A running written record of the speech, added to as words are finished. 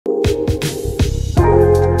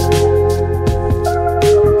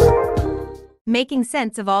making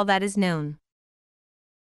sense of all that is known.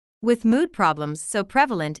 With mood problems so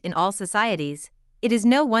prevalent in all societies, it is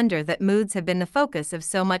no wonder that moods have been the focus of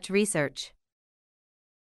so much research.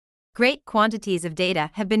 Great quantities of data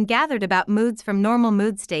have been gathered about moods, from normal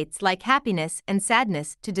mood states like happiness and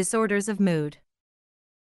sadness to disorders of mood.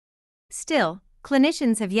 Still,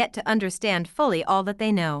 clinicians have yet to understand fully all that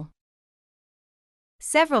they know.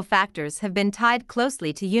 Several factors have been tied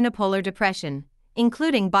closely to unipolar depression,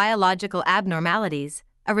 including biological abnormalities,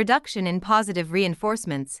 a reduction in positive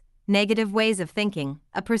reinforcements, negative ways of thinking,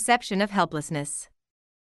 a perception of helplessness,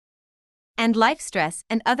 and life stress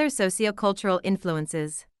and other sociocultural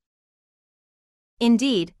influences.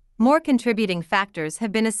 Indeed, more contributing factors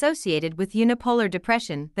have been associated with unipolar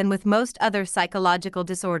depression than with most other psychological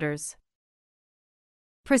disorders.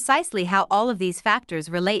 Precisely how all of these factors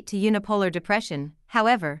relate to unipolar depression,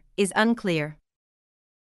 however, is unclear.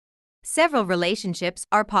 Several relationships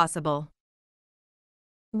are possible.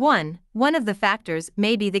 1. One of the factors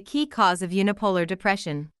may be the key cause of unipolar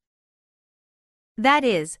depression. That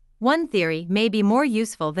is, one theory may be more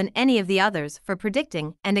useful than any of the others for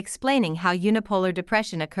predicting and explaining how unipolar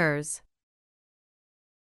depression occurs.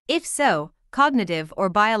 If so, cognitive or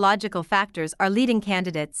biological factors are leading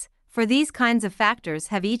candidates, for these kinds of factors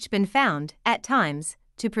have each been found, at times,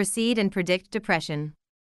 to precede and predict depression.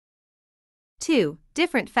 2.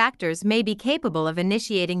 Different factors may be capable of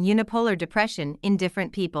initiating unipolar depression in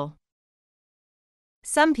different people.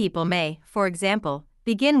 Some people may, for example,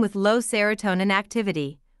 begin with low serotonin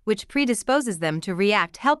activity, which predisposes them to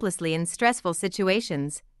react helplessly in stressful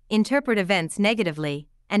situations, interpret events negatively,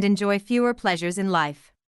 and enjoy fewer pleasures in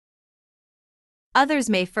life. Others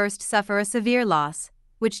may first suffer a severe loss,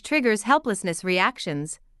 which triggers helplessness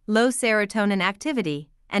reactions, low serotonin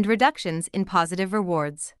activity, and reductions in positive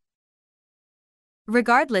rewards.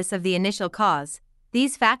 Regardless of the initial cause,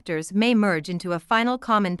 these factors may merge into a final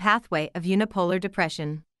common pathway of unipolar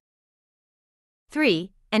depression.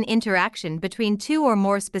 3. An interaction between two or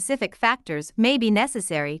more specific factors may be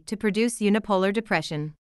necessary to produce unipolar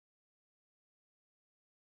depression.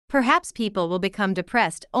 Perhaps people will become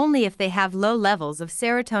depressed only if they have low levels of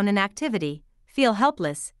serotonin activity, feel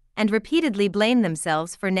helpless, and repeatedly blame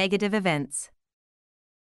themselves for negative events.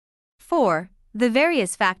 4. The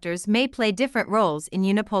various factors may play different roles in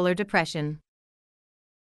unipolar depression.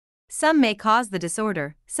 Some may cause the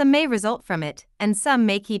disorder, some may result from it, and some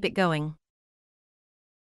may keep it going.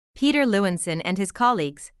 Peter Lewinson and his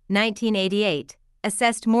colleagues, 1988,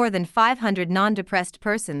 assessed more than 500 non-depressed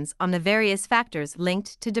persons on the various factors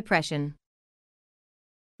linked to depression.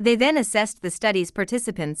 They then assessed the study's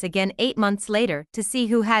participants again 8 months later to see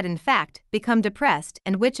who had in fact become depressed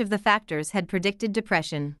and which of the factors had predicted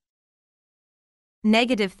depression.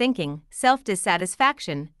 Negative thinking,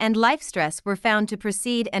 self-dissatisfaction, and life stress were found to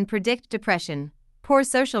precede and predict depression. Poor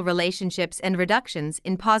social relationships and reductions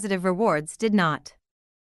in positive rewards did not.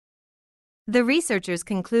 The researchers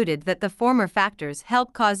concluded that the former factors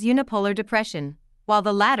help cause unipolar depression, while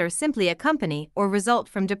the latter simply accompany or result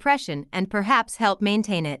from depression and perhaps help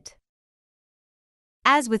maintain it.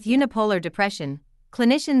 As with unipolar depression,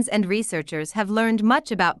 clinicians and researchers have learned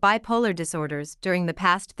much about bipolar disorders during the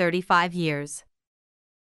past 35 years.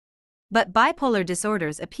 But bipolar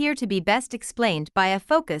disorders appear to be best explained by a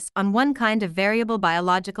focus on one kind of variable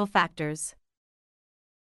biological factors.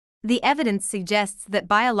 The evidence suggests that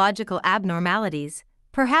biological abnormalities,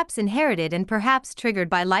 perhaps inherited and perhaps triggered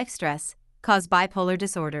by life stress, cause bipolar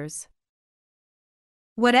disorders.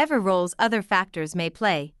 Whatever roles other factors may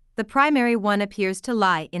play, the primary one appears to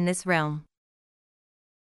lie in this realm.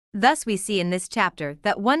 Thus we see in this chapter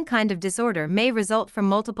that one kind of disorder may result from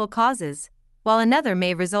multiple causes, while another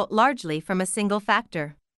may result largely from a single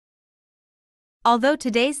factor. Although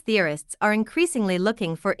today's theorists are increasingly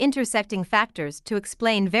looking for intersecting factors to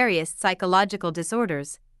explain various psychological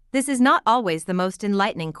disorders, this is not always the most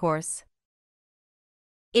enlightening course.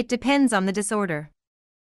 It depends on the disorder.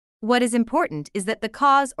 What is important is that the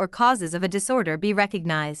cause or causes of a disorder be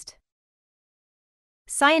recognized.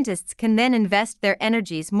 Scientists can then invest their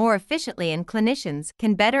energies more efficiently and clinicians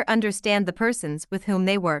can better understand the persons with whom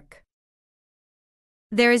they work.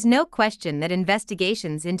 There is no question that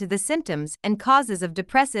investigations into the symptoms and causes of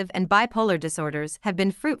depressive and bipolar disorders have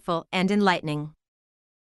been fruitful and enlightening.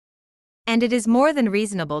 And it is more than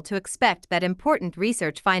reasonable to expect that important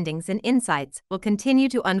research findings and insights will continue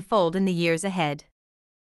to unfold in the years ahead.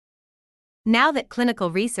 Now that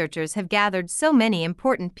clinical researchers have gathered so many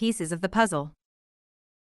important pieces of the puzzle,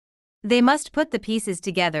 they must put the pieces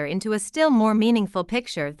together into a still more meaningful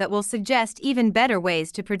picture that will suggest even better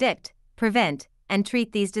ways to predict, prevent, and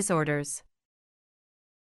treat these disorders.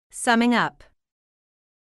 Summing up.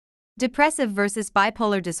 Depressive versus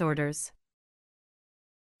bipolar disorders.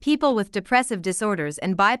 People with depressive disorders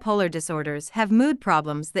and bipolar disorders have mood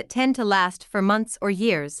problems that tend to last for months or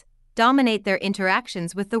years, dominate their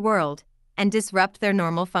interactions with the world, and disrupt their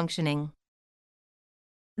normal functioning.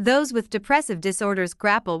 Those with depressive disorders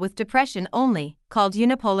grapple with depression only, called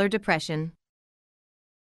unipolar depression.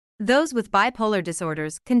 Those with bipolar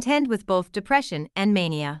disorders contend with both depression and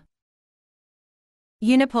mania.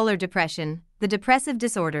 Unipolar depression, the depressive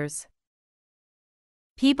disorders.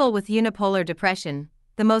 People with unipolar depression,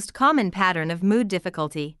 the most common pattern of mood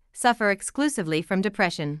difficulty, suffer exclusively from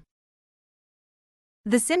depression.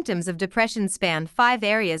 The symptoms of depression span 5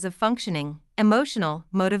 areas of functioning: emotional,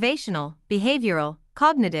 motivational, behavioral,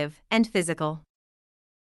 cognitive, and physical.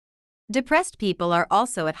 Depressed people are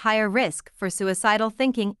also at higher risk for suicidal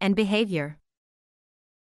thinking and behavior.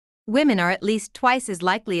 Women are at least twice as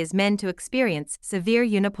likely as men to experience severe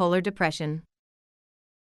unipolar depression.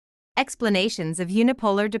 Explanations of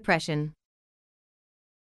unipolar depression.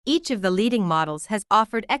 Each of the leading models has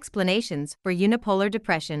offered explanations for unipolar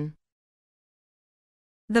depression.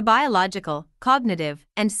 The biological, cognitive,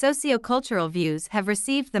 and sociocultural views have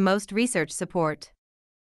received the most research support.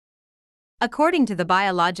 According to the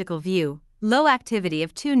biological view, low activity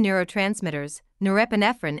of 2 neurotransmitters,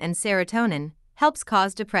 norepinephrine and serotonin, helps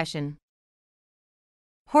cause depression.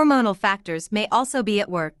 Hormonal factors may also be at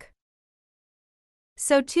work.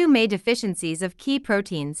 So too may deficiencies of key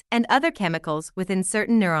proteins and other chemicals within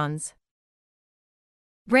certain neurons.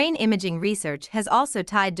 Brain imaging research has also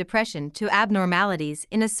tied depression to abnormalities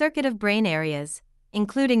in a circuit of brain areas,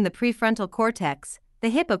 including the prefrontal cortex, the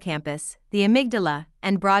hippocampus, the amygdala,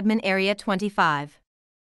 and Brodmann area 25.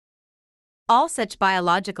 All such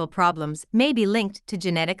biological problems may be linked to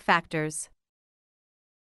genetic factors.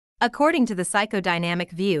 According to the psychodynamic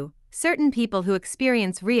view, certain people who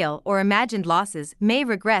experience real or imagined losses may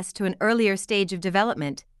regress to an earlier stage of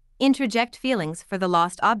development, introject feelings for the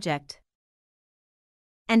lost object,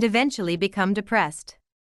 and eventually become depressed.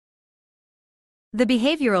 The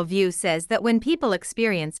behavioral view says that when people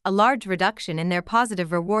experience a large reduction in their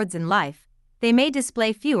positive rewards in life, they may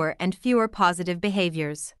display fewer and fewer positive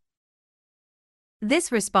behaviors. This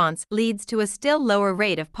response leads to a still lower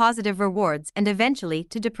rate of positive rewards and eventually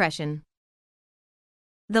to depression.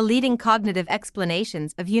 The leading cognitive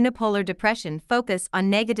explanations of unipolar depression focus on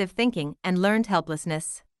negative thinking and learned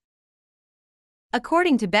helplessness.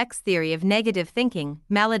 According to Beck's theory of negative thinking,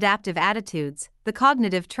 maladaptive attitudes, the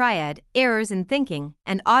cognitive triad, errors in thinking,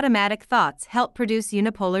 and automatic thoughts help produce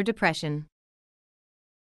unipolar depression.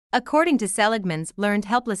 According to Seligman's learned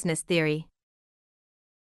helplessness theory,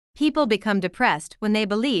 people become depressed when they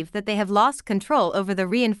believe that they have lost control over the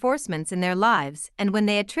reinforcements in their lives and when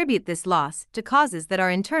they attribute this loss to causes that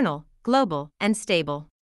are internal, global, and stable.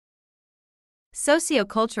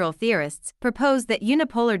 Sociocultural theorists propose that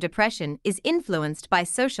unipolar depression is influenced by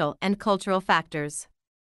social and cultural factors.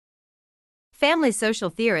 Family social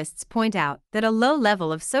theorists point out that a low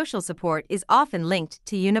level of social support is often linked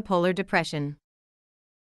to unipolar depression.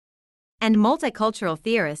 And multicultural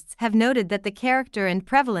theorists have noted that the character and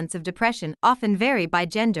prevalence of depression often vary by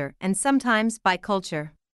gender and sometimes by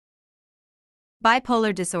culture.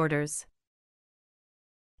 Bipolar disorders.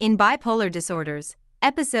 In bipolar disorders,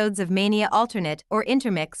 episodes of mania alternate or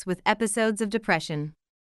intermix with episodes of depression.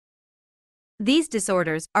 These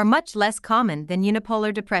disorders are much less common than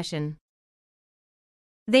unipolar depression.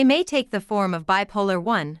 They may take the form of bipolar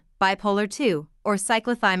I, bipolar II, or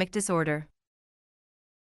cyclothymic disorder.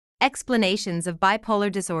 Explanations of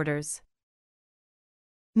bipolar disorders.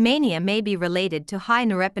 Mania may be related to high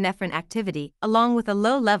norepinephrine activity along with a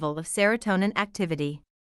low level of serotonin activity.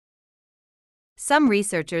 Some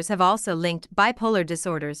researchers have also linked bipolar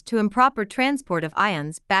disorders to improper transport of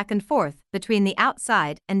ions back and forth between the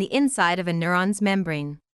outside and the inside of a neuron's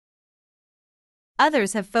membrane.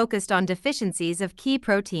 Others have focused on deficiencies of key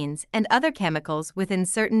proteins and other chemicals within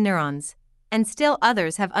certain neurons, and still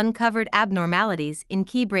others have uncovered abnormalities in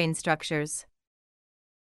key brain structures.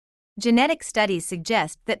 Genetic studies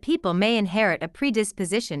suggest that people may inherit a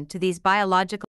predisposition to these biological